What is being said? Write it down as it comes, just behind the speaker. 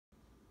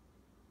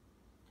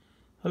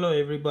Hello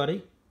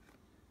everybody.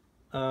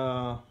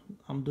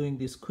 I'm doing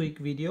this quick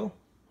video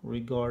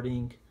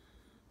regarding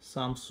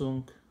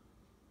Samsung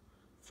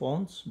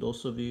phones.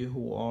 Those of you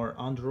who are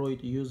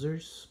Android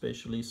users,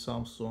 especially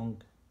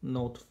Samsung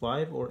Note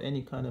 5 or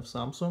any kind of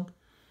Samsung,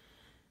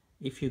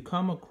 if you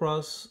come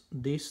across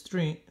this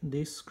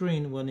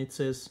screen when it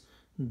says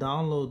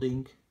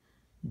downloading,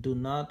 do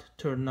not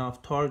turn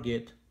off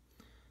target,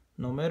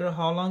 no matter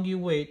how long you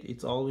wait,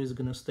 it's always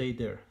gonna stay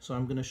there. So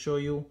I'm gonna show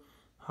you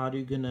how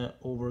you're gonna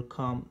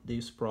overcome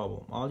this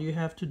problem. All you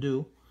have to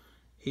do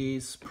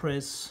is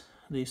press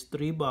these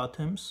three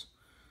buttons: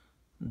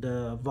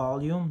 the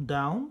volume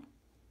down,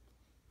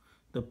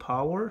 the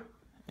power,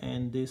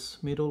 and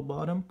this middle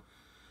button,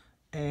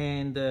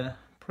 and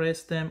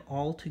press them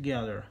all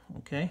together,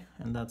 okay?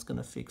 And that's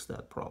gonna fix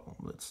that problem.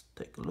 Let's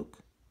take a look.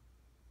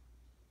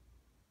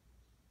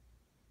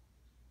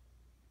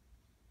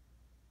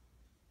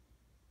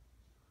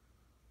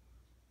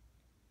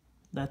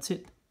 That's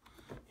it.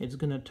 It's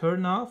gonna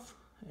turn off,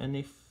 and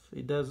if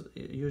it does,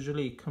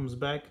 usually it comes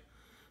back,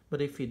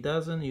 but if it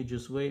doesn't, you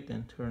just wait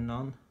and turn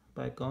on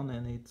back on,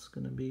 and it's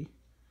gonna be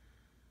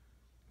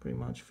pretty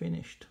much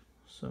finished.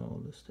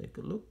 So let's take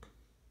a look.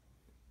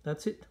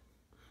 That's it.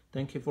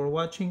 Thank you for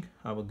watching.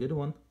 Have a good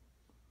one.